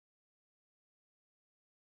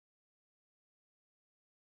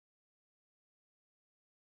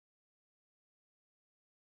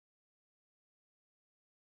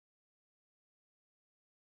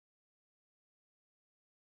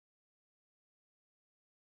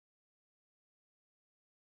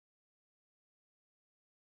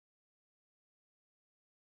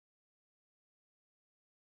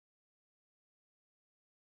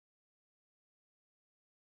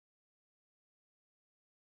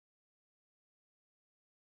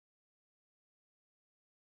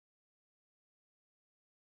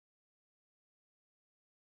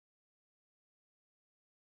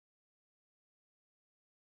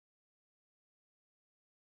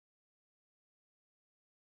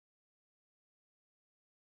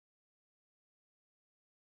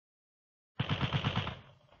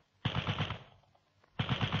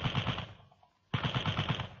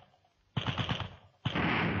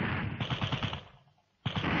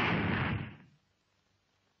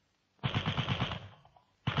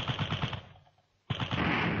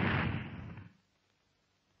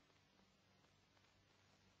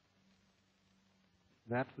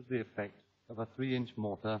That was the effect of a 3-inch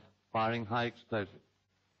mortar firing high explosive.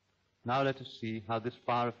 Now let us see how this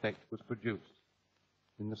fire effect was produced.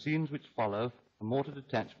 In the scenes which follow, a mortar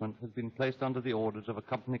detachment has been placed under the orders of a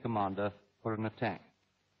company commander for an attack.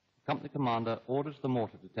 The company commander orders the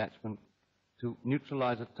mortar detachment to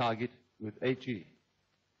neutralize a target with HE.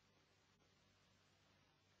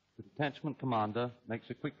 The detachment commander makes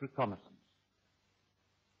a quick reconnaissance.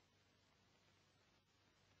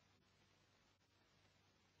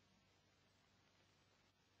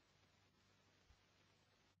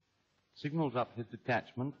 Signals up his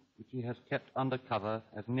detachment, which he has kept under cover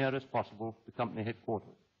as near as possible to company headquarters.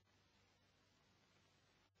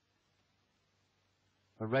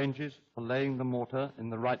 Arranges for laying the mortar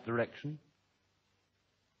in the right direction.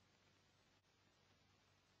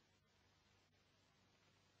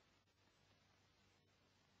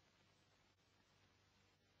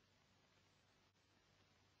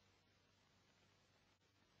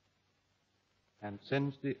 And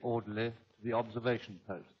sends the orderly to the observation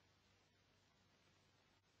post.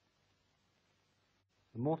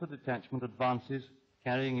 The mortar detachment advances,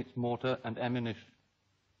 carrying its mortar and ammunition.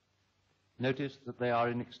 Notice that they are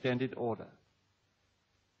in extended order.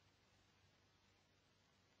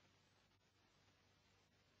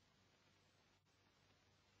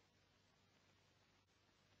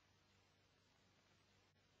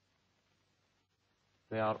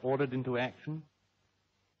 They are ordered into action.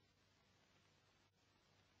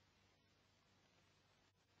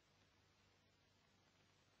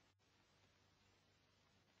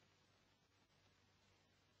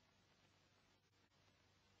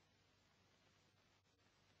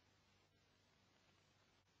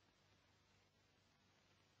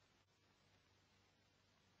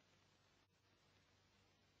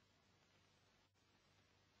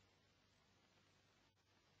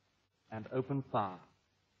 And open fire.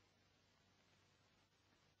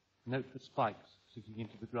 Note the spikes sticking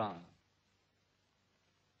into the ground.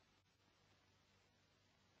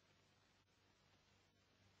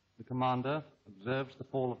 The commander observes the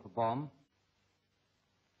fall of the bomb,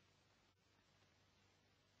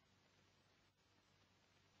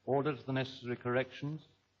 orders the necessary corrections,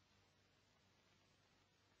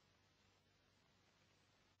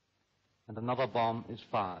 and another bomb is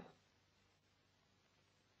fired.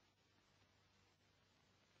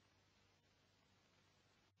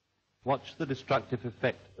 Watch the destructive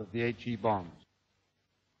effect of the HE bombs.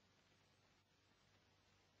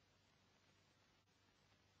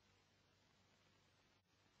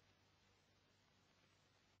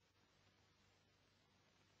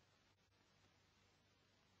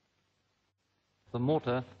 The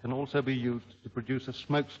mortar can also be used to produce a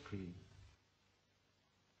smoke screen.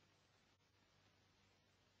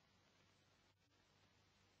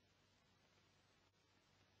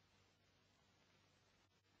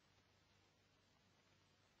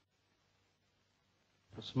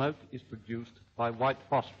 The smoke is produced by white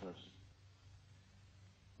phosphorus.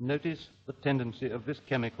 Notice the tendency of this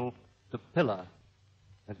chemical to pillar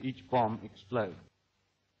as each bomb explodes.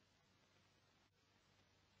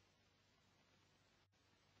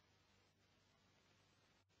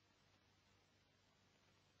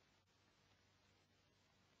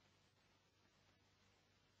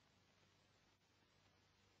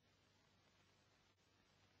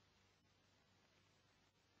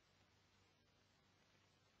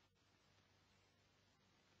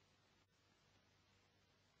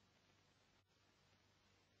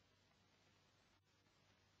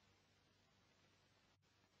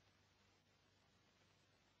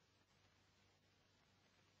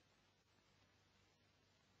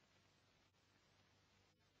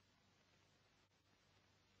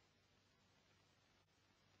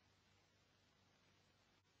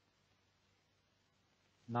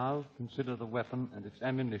 Now consider the weapon and its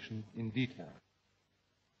ammunition in detail.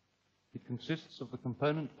 It consists of the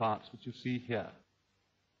component parts which you see here: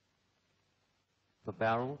 the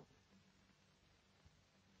barrel,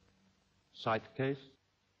 sight case,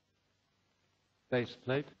 base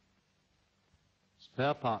plate,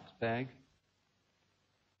 spare parts bag,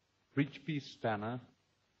 breechpiece spanner,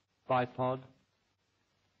 bipod,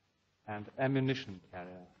 and ammunition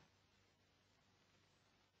carrier.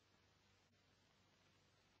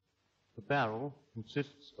 The barrel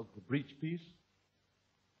consists of the breechpiece,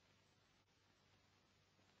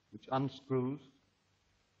 which unscrews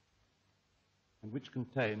and which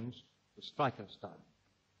contains the striker stud.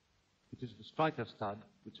 It is the striker stud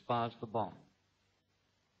which fires the bomb.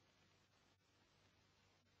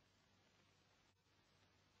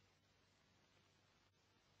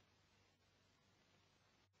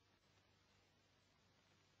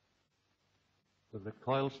 The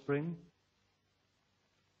recoil spring,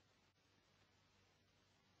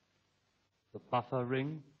 the buffer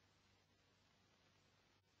ring,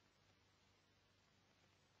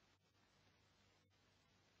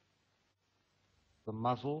 the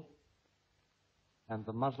muzzle, and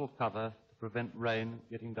the muzzle cover to prevent rain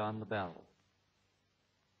getting down the barrel.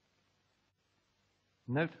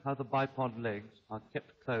 Note how the bipod legs are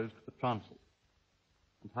kept closed for transit,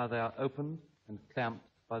 and how they are opened and clamped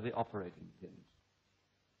by the operating pins.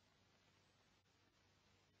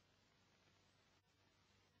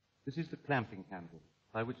 This is the clamping handle,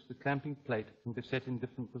 by which the clamping plate can be set in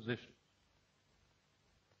different positions.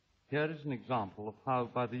 Here is an example of how,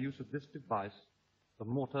 by the use of this device, the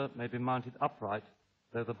mortar may be mounted upright,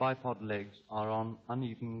 though the bipod legs are on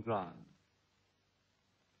uneven ground.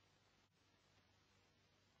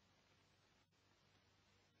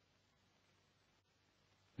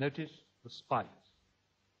 Notice the spikes,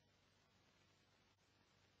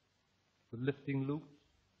 the lifting loops,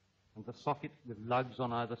 and the socket with lugs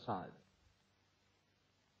on either side.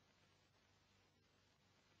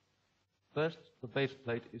 First, the base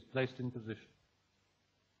plate is placed in position.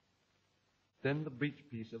 Then the breech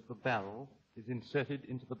piece of the barrel is inserted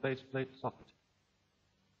into the base plate socket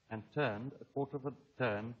and turned a quarter of a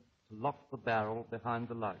turn to lock the barrel behind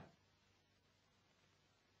the lug.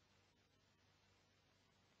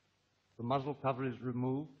 The muzzle cover is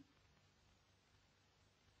removed.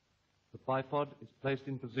 The bipod is placed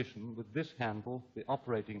in position with this handle, the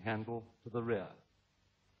operating handle, to the rear.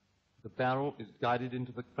 The barrel is guided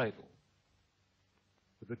into the cradle.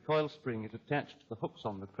 The recoil spring is attached to the hooks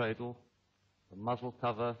on the cradle. The muzzle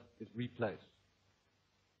cover is replaced.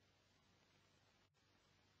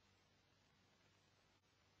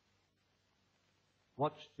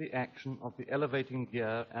 Watch the action of the elevating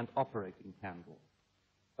gear and operating handle.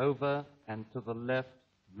 Over and to the left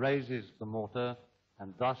raises the mortar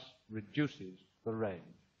and thus reduces the range.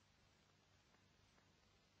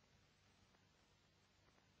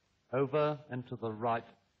 Over and to the right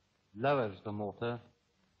lowers the mortar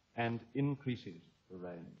and increases the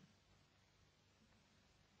range.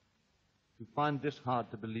 If you find this hard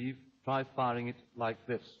to believe, try firing it like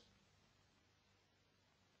this.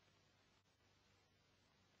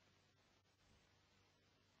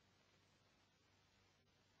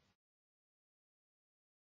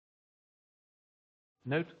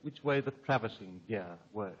 Note which way the traversing gear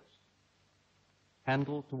works.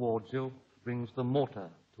 Handle towards you brings the mortar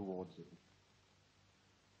towards you.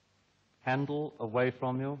 Handle away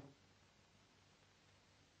from you,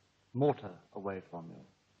 mortar away from you.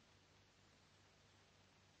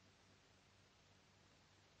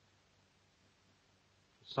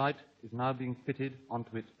 The sight is now being fitted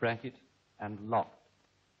onto its bracket and locked.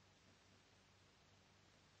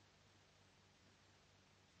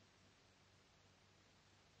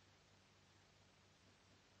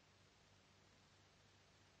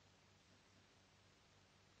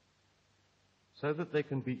 So that they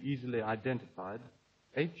can be easily identified,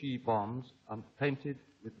 HE bombs are painted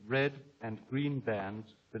with red and green bands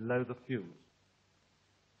below the fuse.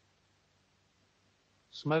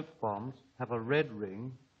 Smoke bombs have a red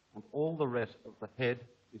ring and all the rest of the head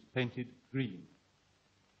is painted green.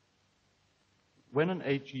 When an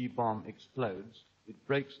HE bomb explodes, it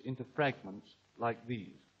breaks into fragments like these.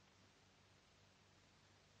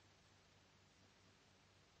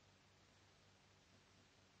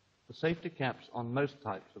 The safety caps on most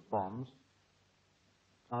types of bombs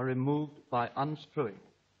are removed by unscrewing.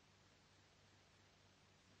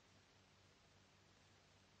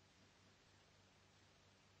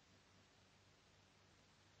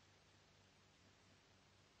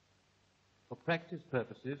 For practice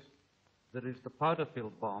purposes, there is the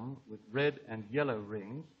powder-filled bomb with red and yellow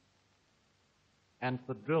rings, and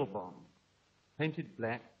the drill bomb, painted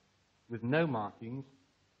black with no markings,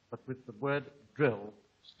 but with the word drill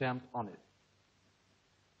stamped on it.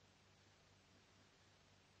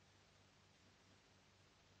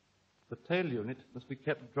 The tail unit must be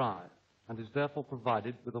kept dry and is therefore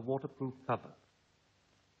provided with a waterproof cover.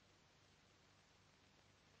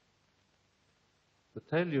 The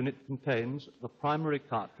tail unit contains the primary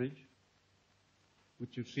cartridge,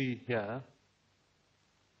 which you see here,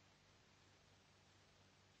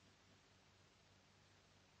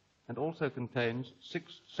 and also contains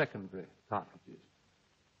 6 secondary cartridges.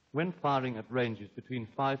 When firing at ranges between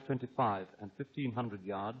 525 and 1500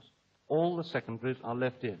 yards, all the secondaries are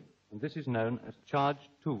left in, and this is known as charge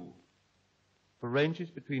 2. For ranges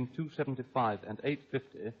between 275 and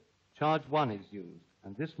 850, charge 1 is used,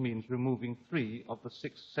 and this means removing 3 of the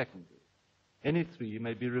 6 secondaries. Any 3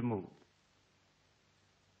 may be removed.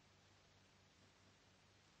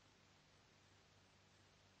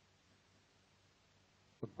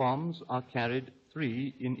 The bombs are carried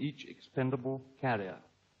 3 in each expendable carrier.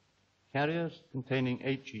 Carriers containing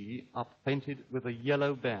HE are painted with a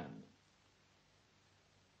yellow band.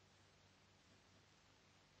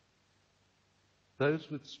 Those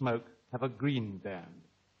with smoke have a green band.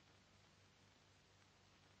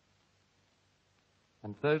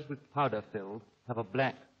 And those with powder filled have a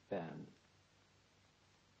black band.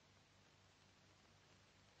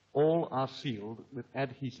 All are sealed with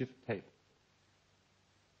adhesive tape.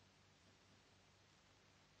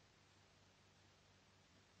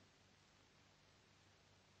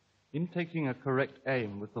 In taking a correct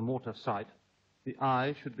aim with the mortar sight, the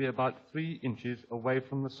eye should be about 3 inches away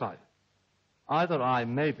from the sight. Either eye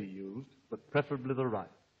may be used, but preferably the right.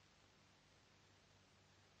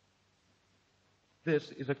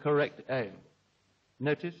 This is a correct aim.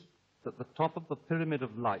 Notice that the top of the pyramid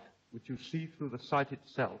of light, which you see through the sight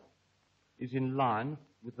itself, is in line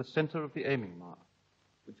with the center of the aiming mark,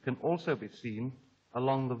 which can also be seen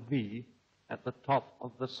along the V at the top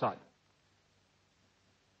of the sight.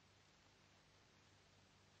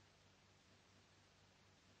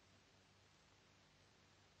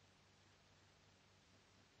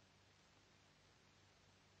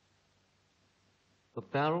 The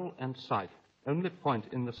barrel and sight only point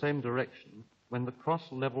in the same direction when the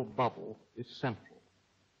cross-level bubble is central.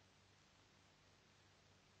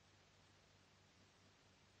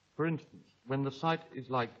 For instance, when the sight is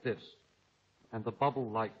like this and the bubble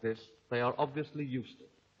like this, they are obviously useless.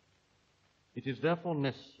 It is therefore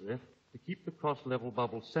necessary to keep the cross-level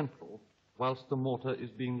bubble central whilst the mortar is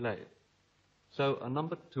being laid. So a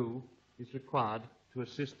number 2 is required to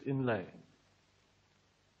assist in laying.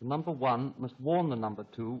 The number 1 must warn the number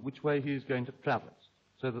 2 which way he is going to traverse,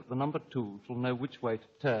 so that the number 2 shall know which way to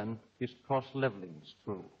turn his cross-leveling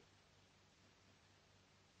screw.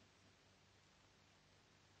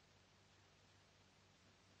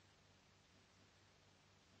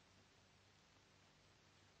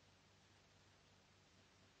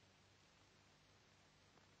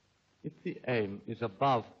 If the aim is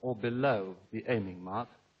above or below the aiming mark,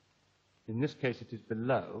 in this case it is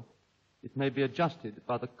below, it may be adjusted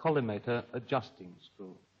by the collimator adjusting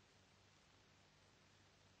screw.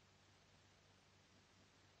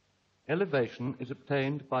 Elevation is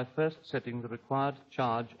obtained by first setting the required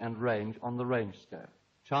charge and range on the range scale.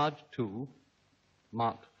 Charge 2,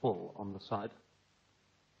 marked full on the sight,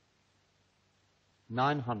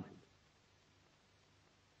 900.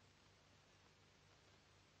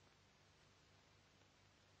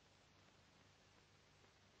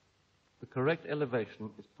 The correct elevation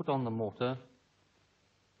is put on the mortar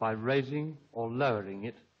by raising or lowering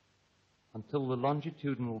it until the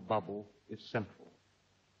longitudinal bubble is central.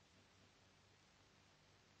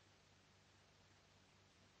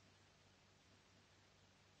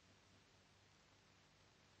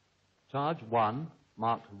 Charge 1,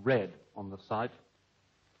 marked red on the sight,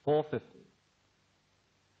 450.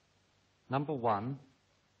 Number 1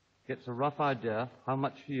 gets a rough idea how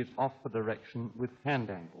much he is off the direction with hand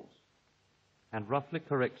angles, and roughly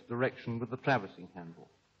corrects direction with the traversing handle.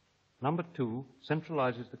 Number 2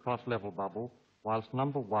 centralizes the cross-level bubble, whilst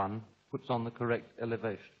number 1 puts on the correct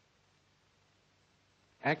elevation.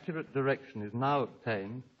 Accurate direction is now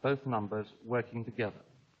obtained, both numbers working together.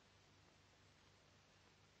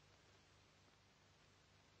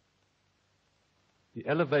 The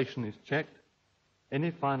elevation is checked,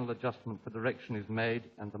 any final adjustment for direction is made,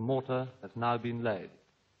 and the mortar has now been laid.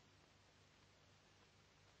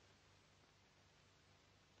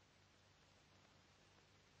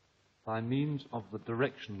 By means of the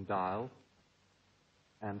direction dial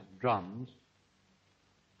and drums,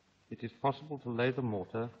 it is possible to lay the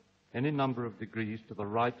mortar any number of degrees to the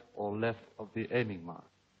right or left of the aiming mark.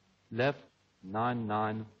 Left,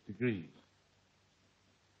 99 degrees.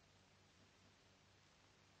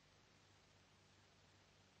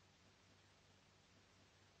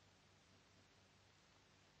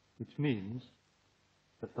 Which means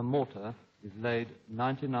that the mortar is laid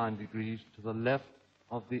 99 degrees to the left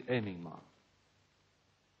of the aiming mark.